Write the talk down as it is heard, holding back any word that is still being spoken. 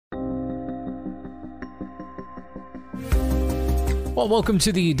Well, welcome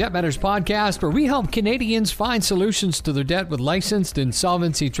to the Debt Matters podcast, where we help Canadians find solutions to their debt with licensed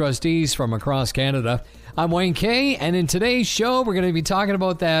insolvency trustees from across Canada. I'm Wayne Kay, and in today's show, we're going to be talking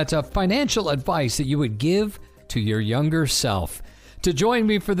about that financial advice that you would give to your younger self. To join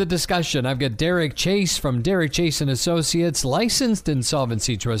me for the discussion, I've got Derek Chase from Derek Chase & Associates, licensed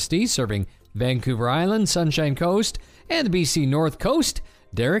insolvency trustee serving Vancouver Island, Sunshine Coast, and the BC North Coast.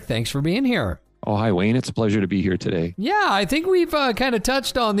 Derek, thanks for being here. Oh, hi, Wayne. It's a pleasure to be here today. Yeah, I think we've kind of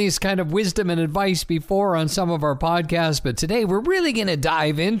touched on these kind of wisdom and advice before on some of our podcasts, but today we're really going to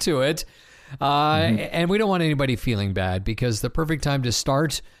dive into it. And we don't want anybody feeling bad, because the perfect time to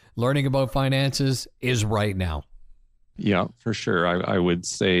start learning about finances is right now. Yeah, for sure. I would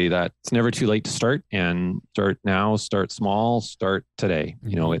say that it's never too late to start, and start now, start small, start today.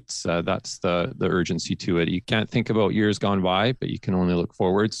 You know, it's that's the urgency to it. You can't think about years gone by, but you can only look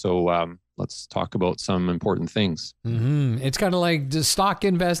forward. So let's talk about some important things. It's kind of like just stock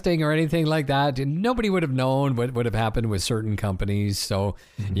investing or anything like that. Nobody would have known what would have happened with certain companies, so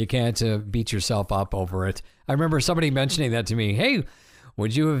you can't beat yourself up over it. I remember somebody mentioning that to me. Hey,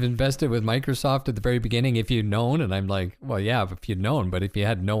 would you have invested with Microsoft at the very beginning if you'd known? And I'm like, well, yeah, if you'd known, but if you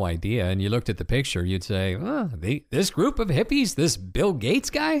had no idea and you looked at the picture, you'd say, this group of hippies, this Bill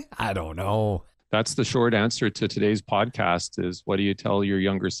Gates guy, I don't know. That's the short answer to today's podcast is, what do you tell your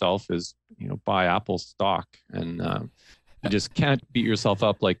younger self is, buy Apple stock. And you just can't beat yourself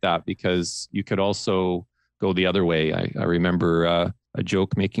up like that, because you could also go the other way. I remember a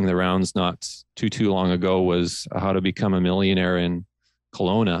joke making the rounds not too long ago was how to become a millionaire in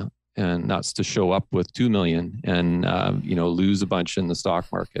Kelowna, and that's to show up with 2 million and lose a bunch in the stock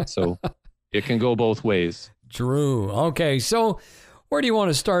market. So it can go both ways. True. Okay, so where do you want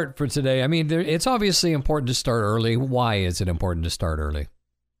to start for today? I mean, it's obviously important to start early. Why is it important to start early?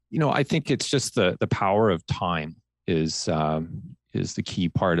 I think it's just the power of time is the key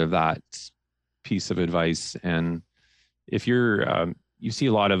part of that piece of advice. And if you're you see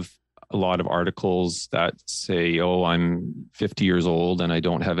a lot of articles that say, oh, I'm 50 years old and I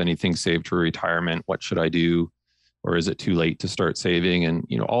don't have anything saved for retirement. What should I do? Or is it too late to start saving? And,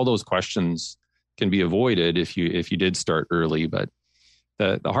 all those questions can be avoided if you did start early. But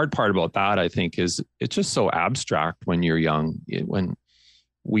the hard part about that, I think, is it's just so abstract when you're young. When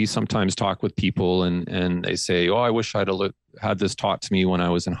we sometimes talk with people and they say, oh, I wish I'd had this taught to me when I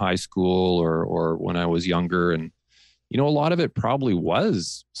was in high school or when I was younger. And a lot of it probably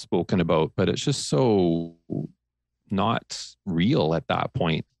was spoken about, but it's just so not real at that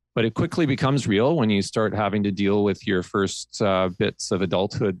point. But it quickly becomes real when you start having to deal with your first bits of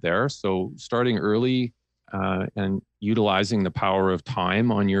adulthood there. So starting early and utilizing the power of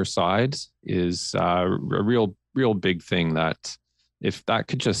time on your side is a real big thing that if that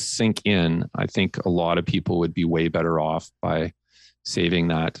could just sink in, I think a lot of people would be way better off by saving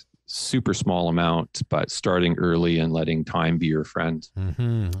that super small amount, but starting early and letting time be your friend.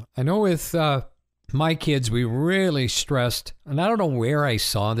 I know with my kids, we really stressed, and I don't know where I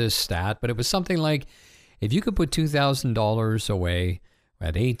saw this stat, but it was something like, if you could put $2,000 away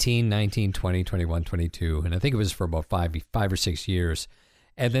at 18, 19, 20, 21, 22, and I think it was for about five or 6 years,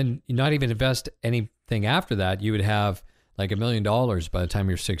 and then not even invest anything after that, you would have like $1 million by the time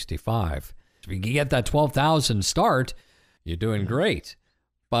you're 65. If you can get that 12,000 start, you're doing great.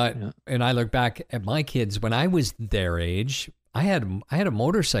 But, and I look back at my kids, when I was their age, I had a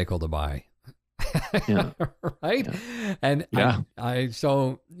motorcycle to buy. Right? Yeah. And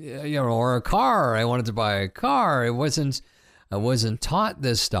or a car. I wanted to buy a car. I wasn't taught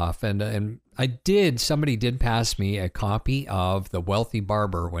this stuff. And somebody did pass me a copy of The Wealthy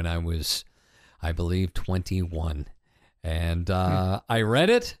Barber when I was, I believe, 21. And I read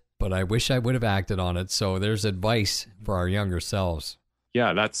it, but I wish I would have acted on it. So there's advice for our younger selves.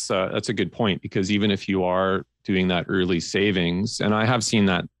 Yeah, that's a good point, because even if you are doing that early savings, and I have seen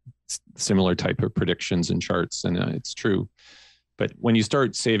that similar type of predictions and charts, and it's true. But when you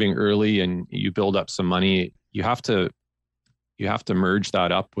start saving early and you build up some money, you have to merge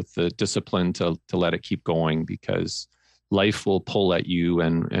that up with the discipline to let it keep going, because life will pull at you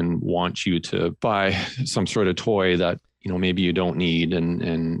and want you to buy some sort of toy that maybe you don't need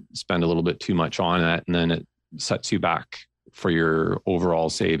and spend a little bit too much on it, and then it sets you back for your overall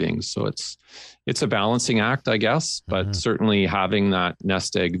savings. So it's a balancing act, I guess, but certainly having that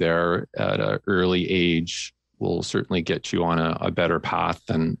nest egg there at an early age will certainly get you on a better path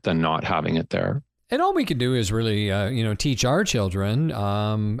than not having it there. And all we can do is really, teach our children,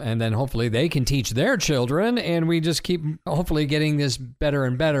 and then hopefully they can teach their children, and we just keep hopefully getting this better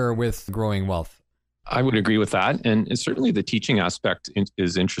and better with growing wealth. I would agree with that. And certainly the teaching aspect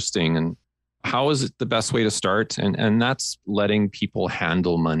is interesting. And how is it the best way to start? And that's letting people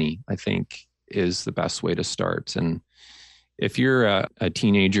handle money, I think, is the best way to start. And if you're a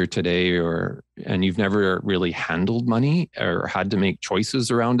teenager today and you've never really handled money or had to make choices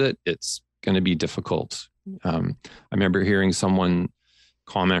around it, it's going to be difficult. I remember hearing someone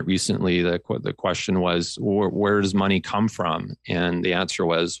comment recently that the question was, where does money come from? And the answer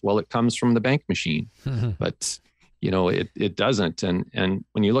was, well, it comes from the bank machine. But it doesn't. And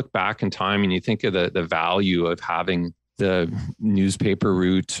when you look back in time and you think of the value of having the newspaper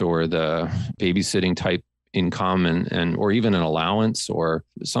route or the babysitting type income and or even an allowance or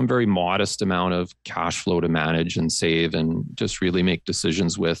some very modest amount of cash flow to manage and save and just really make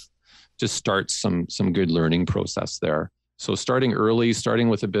decisions with, just starts some good learning process there. So starting early, starting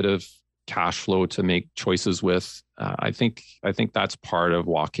with a bit of cash flow to make choices with, I think that's part of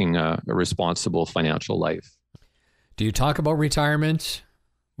walking a responsible financial life. Do you talk about retirement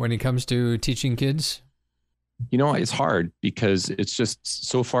when it comes to teaching kids? It's hard because it's just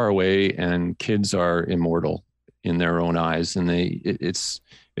so far away, and kids are immortal in their own eyes, and it's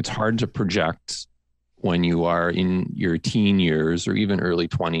hard to project when you are in your teen years or even early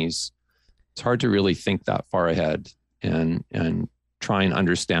 20s. It's hard to really think that far ahead and try and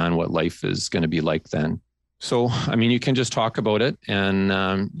understand what life is going to be like then. So, you can just talk about it, and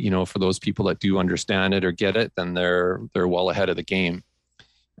for those people that do understand it or get it, then they're well ahead of the game.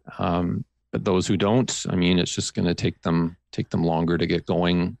 But those who don't, it's just going to take them longer to get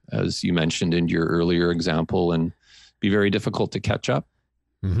going, as you mentioned in your earlier example, and be very difficult to catch up.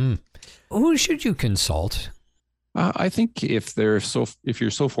 Mm-hmm. Who should you consult? I think if you're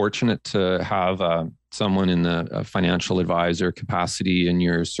so fortunate to have someone in the financial advisor capacity in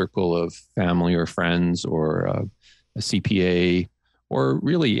your circle of family or friends, or a CPA, or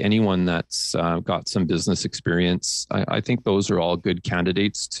really anyone that's got some business experience, I think those are all good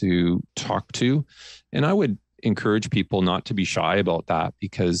candidates to talk to. And I would encourage people not to be shy about that,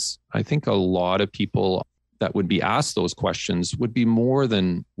 because I think a lot of people that would be asked those questions would be more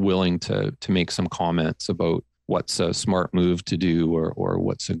than willing to make some comments about what's a smart move to do, or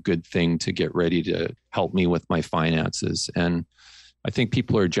what's a good thing to get ready to help me with my finances. And I think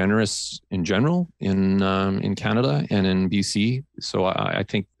people are generous in general in Canada and in BC. So I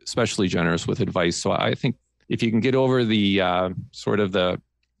think especially generous with advice. So I think if you can get over the sort of the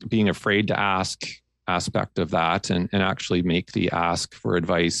being afraid to ask aspect of that and actually make the ask for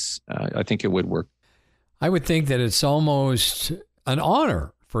advice, I think it would work. I would think that it's almost an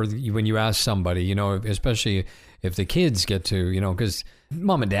honor for when you ask somebody, especially if the kids get to, because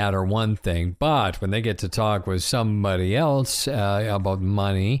mom and dad are one thing, but when they get to talk with somebody else about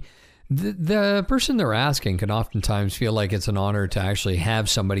money, the person they're asking can oftentimes feel like it's an honor to actually have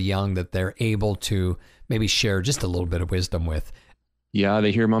somebody young that they're able to maybe share just a little bit of wisdom with. Yeah,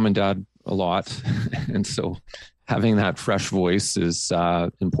 they hear mom and dad a lot. And so having that fresh voice is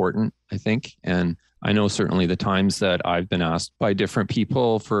important, I think. And I know certainly the times that I've been asked by different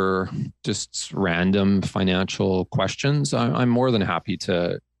people for just random financial questions, I'm more than happy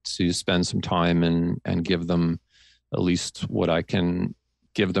to spend some time and give them at least what I can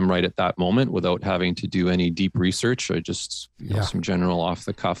give them right at that moment without having to do any deep research, or just some general off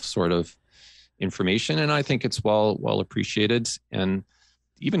the cuff sort of information. And I think it's well appreciated. And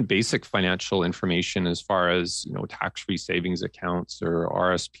even basic financial information as far as, tax-free savings accounts or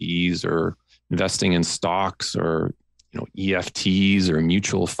RSPs or investing in stocks or, EFTs or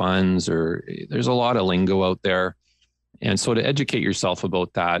mutual funds, or there's a lot of lingo out there. And so to educate yourself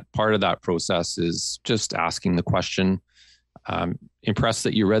about that, part of that process is just asking the question. Impressed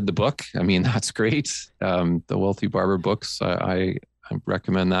that you read the book. That's great. The Wealthy Barber books, I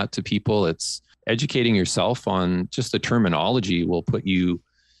recommend that to people. It's educating yourself on just the terminology will put you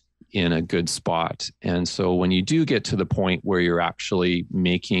in a good spot. And so when you do get to the point where you're actually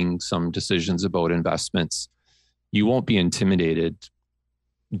making some decisions about investments, you won't be intimidated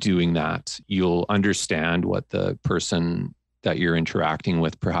doing that. You'll understand what the person that you're interacting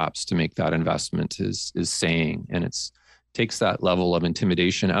with perhaps to make that investment is saying. And it's takes that level of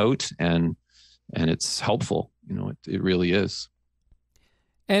intimidation out, and it's helpful. It really is.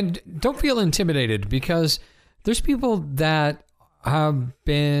 And don't feel intimidated, because there's people that have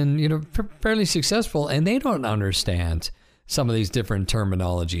been, fairly successful, and they don't understand some of these different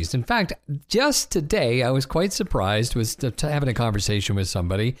terminologies. In fact, just today, I was quite surprised with having a conversation with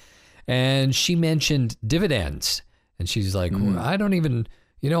somebody, and she mentioned dividends. And she's like, well, I don't even,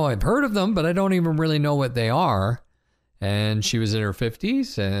 I've heard of them, but I don't even really know what they are. And she was in her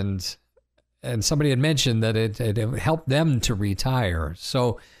 50s, and somebody had mentioned that it helped them to retire.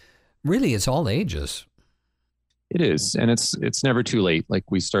 So really, it's all ages. It is, and it's never too late.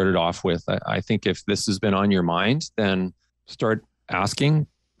 Like we started off with, I think if this has been on your mind, then start asking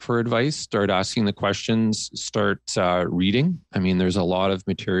for advice, start asking the questions, start reading. I mean, there's a lot of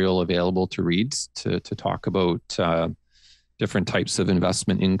material available to read to talk about different types of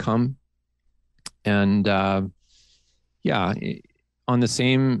investment income. And yeah, on the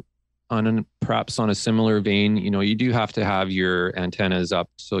same, perhaps on a similar vein, you do have to have your antennas up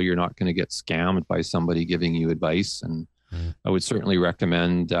so you're not going to get scammed by somebody giving you advice. And I would certainly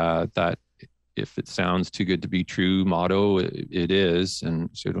recommend that if it sounds too good to be true motto, it is, and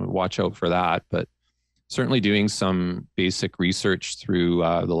so watch out for that. But certainly doing some basic research through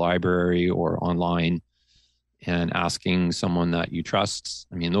the library or online and asking someone that you trust.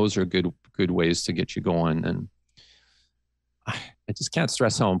 I mean, those are good ways to get you going. And I just can't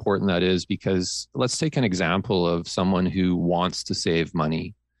stress how important that is, because let's take an example of someone who wants to save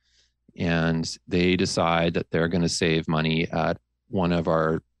money and they decide that they're going to save money at one of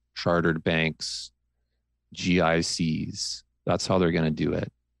our chartered banks, GICs. That's how they're going to do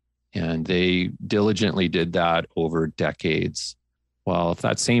it. And they diligently did that over decades. Well, if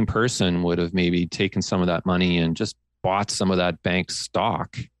that same person would have maybe taken some of that money and just bought some of that bank's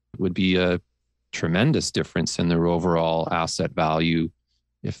stock, it would be a tremendous difference in their overall asset value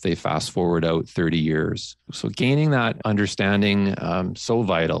if they fast forward out 30 years. So gaining that understanding, so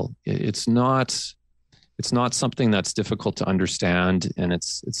vital. It's not something that's difficult to understand, and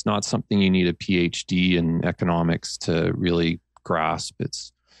it's not something you need a PhD in economics to really grasp.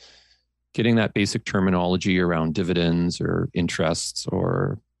 It's getting that basic terminology around dividends or interests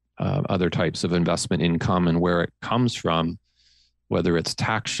or other types of investment income and where it comes from, whether it's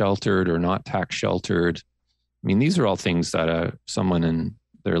tax sheltered or not tax sheltered. I mean, these are all things that someone in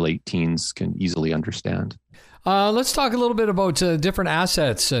their late teens can easily understand. Let's talk a little bit about different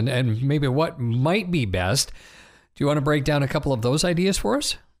assets and maybe what might be best. Do you want to break down a couple of those ideas for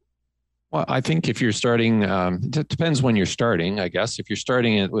us? Well, I think if you're starting, it depends when you're starting, I guess. If you're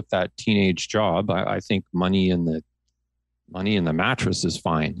starting it with that teenage job, I think money in the mattress is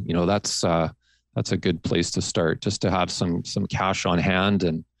fine. That's a good place to start, just to have some cash on hand.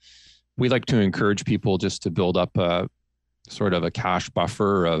 And we like to encourage people just to build up a sort of a cash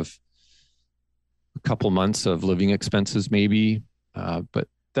buffer of a couple months of living expenses, maybe. But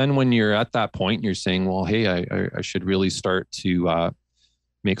then when you're at that point, you're saying, well, hey, I should really start to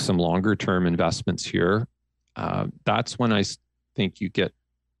make some longer term investments here. That's when I think you get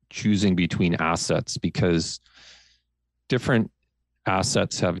choosing between assets, because different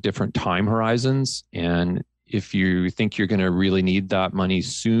assets have different time horizons. And if you think you're going to really need that money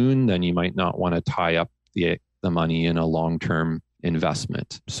soon, then you might not want to tie up the money in a long-term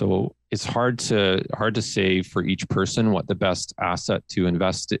investment. So it's hard to say for each person what the best asset to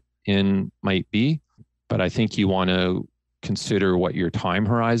invest in might be. But I think you want to consider what your time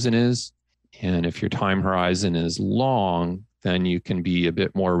horizon is. And if your time horizon is long, then you can be a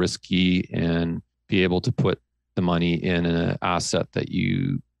bit more risky and be able to put the money in an asset that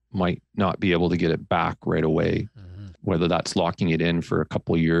you might not be able to get it back right away, whether that's locking it in for a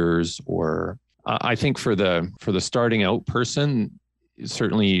couple of years or I think for the starting out person,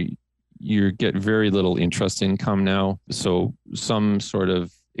 certainly you get very little interest income now. So some sort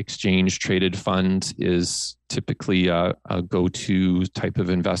of exchange traded fund is typically a go-to type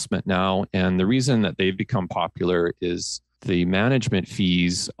of investment now. And the reason that they've become popular is the management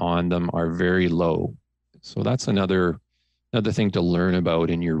fees on them are very low. So that's another thing to learn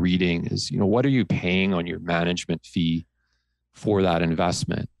about in your reading is, what are you paying on your management fee for that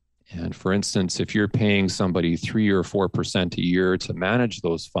investment? And for instance, if you're paying somebody 3 or 4% a year to manage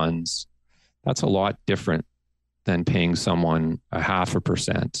those funds, that's a lot different than paying someone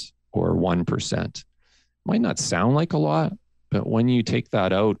 0.5% or 1%. Might not sound like a lot, but when you take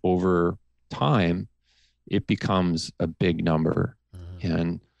that out over time, it becomes a big number.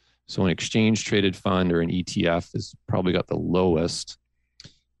 And so an exchange traded fund or an ETF has probably got the lowest,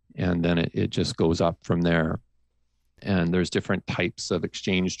 and then it just goes up from there. And there's different types of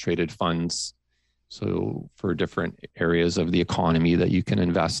exchange traded funds, so for different areas of the economy that you can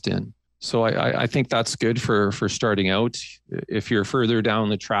invest in. So I think that's good for starting out. If you're further down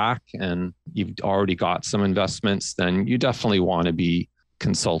the track and you've already got some investments, then you definitely want to be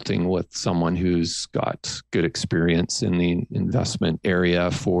consulting with someone who's got good experience in the investment area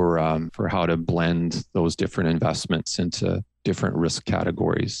for how to blend those different investments into different risk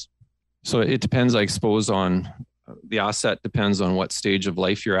categories. So it depends, I suppose, on the asset depends on what stage of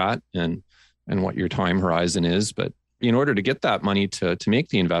life you're at and what your time horizon is. But in order to get that money to make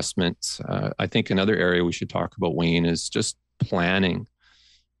the investment, I think another area we should talk about, Wayne, is just planning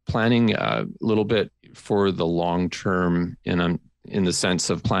a little bit for the long term, and I'm in the sense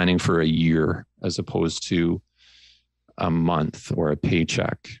of planning for a year as opposed to a month or a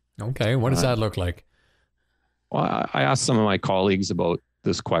paycheck. Okay. What does that look like? Well, I asked some of my colleagues about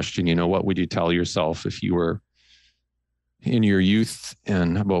this question. What would you tell yourself if you were in your youth,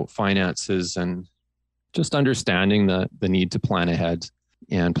 and about finances, and just understanding the need to plan ahead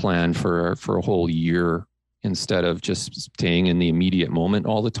and plan for a whole year instead of just staying in the immediate moment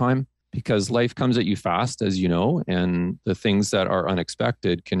all the time, because life comes at you fast, as you know, and the things that are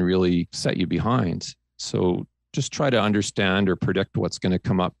unexpected can really set you behind. So just try to understand or predict what's going to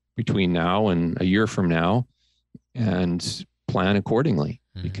come up between now and a year from now, and plan accordingly.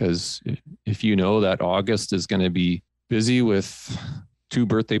 Mm-hmm. Because if you know that August is going to be busy with 2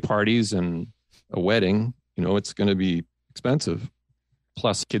 birthday parties and a wedding, it's going to be expensive.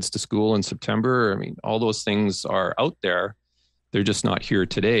 Plus kids to school in September. I mean, all those things are out there. They're just not here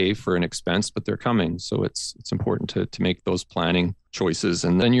today for an expense, but they're coming. So it's important to make those planning choices,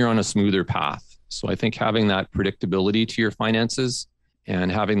 and then you're on a smoother path. So I think having that predictability to your finances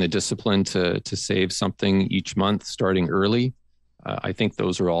and having the discipline to save something each month starting early, I think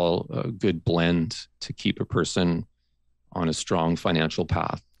those are all a good blend to keep a person on a strong financial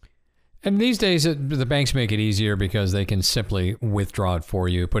path. And these days, the banks make it easier because they can simply withdraw it for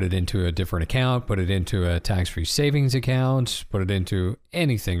you, put it into a different account, put it into a tax-free savings account, put it into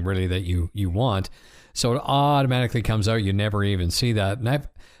anything really that you want. So it automatically comes out. You never even see that. And I've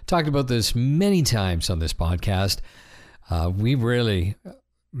talked about this many times on this podcast. We really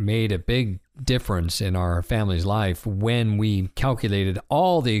made a big difference in our family's life when we calculated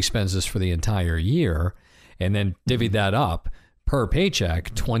all the expenses for the entire year and then divvied that up per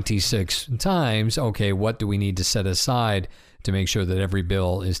paycheck 26 times. Okay, what do we need to set aside to make sure that every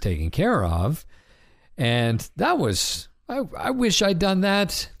bill is taken care of? And that was, I wish I'd done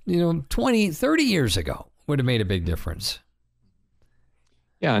that, 20, 30 years ago. Would have made a big difference.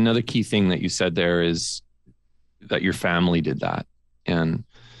 Yeah, another key thing that you said there is that your family did that. And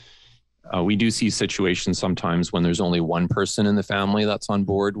we do see situations sometimes when there's only one person in the family that's on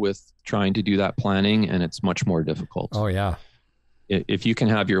board with trying to do that planning, and it's much more difficult. Oh, yeah. If you can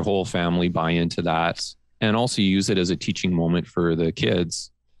have your whole family buy into that and also use it as a teaching moment for the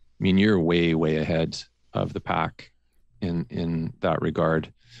kids, I mean, you're way, way ahead of the pack in that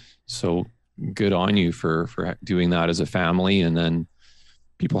regard. So good on you for doing that as a family. And then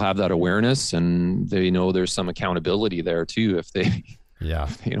people have that awareness, and they know there's some accountability there too if they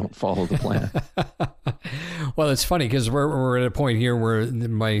don't follow the plan. Well, it's funny because we're at a point here where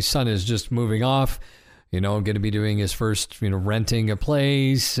my son is just moving off, going to be doing his first, renting a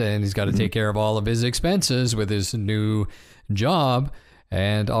place, and he's got to take care of all of his expenses with his new job.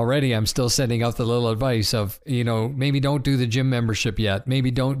 And already I'm still sending out the little advice of, maybe don't do the gym membership yet.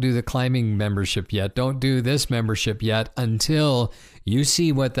 Maybe don't do the climbing membership yet. Don't do this membership yet until you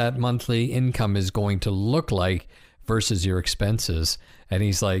see what that monthly income is going to look like versus your expenses. And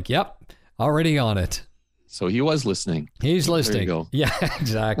he's like, yep, already on it. So he was listening. He's listening. There you go. Yeah,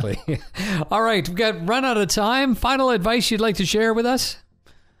 exactly. All right. We've got run out of time. Final advice you'd like to share with us?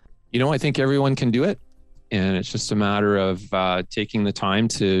 I think everyone can do it. And it's just a matter of taking the time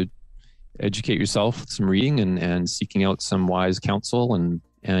to educate yourself with some reading and seeking out some wise counsel, and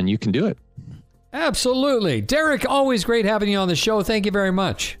you can do it. Absolutely. Derek, always great having you on the show. Thank you very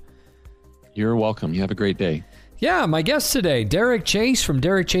much. You're welcome. You have a great day. Yeah, my guest today, Derek Chase from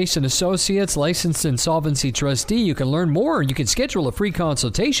Derek Chase & Associates, licensed insolvency trustee. You can learn more. You can schedule a free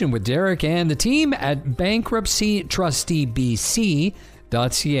consultation with Derek and the team at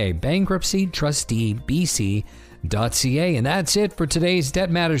bankruptcytrustybc.ca, bankruptcytrustybc.ca. And that's it for today's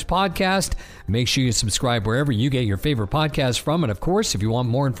Debt Matters podcast. Make sure you subscribe wherever you get your favorite podcast from. And of course, if you want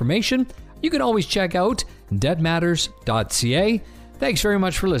more information, you can always check out debtmatters.ca. Thanks very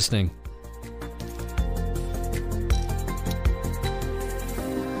much for listening.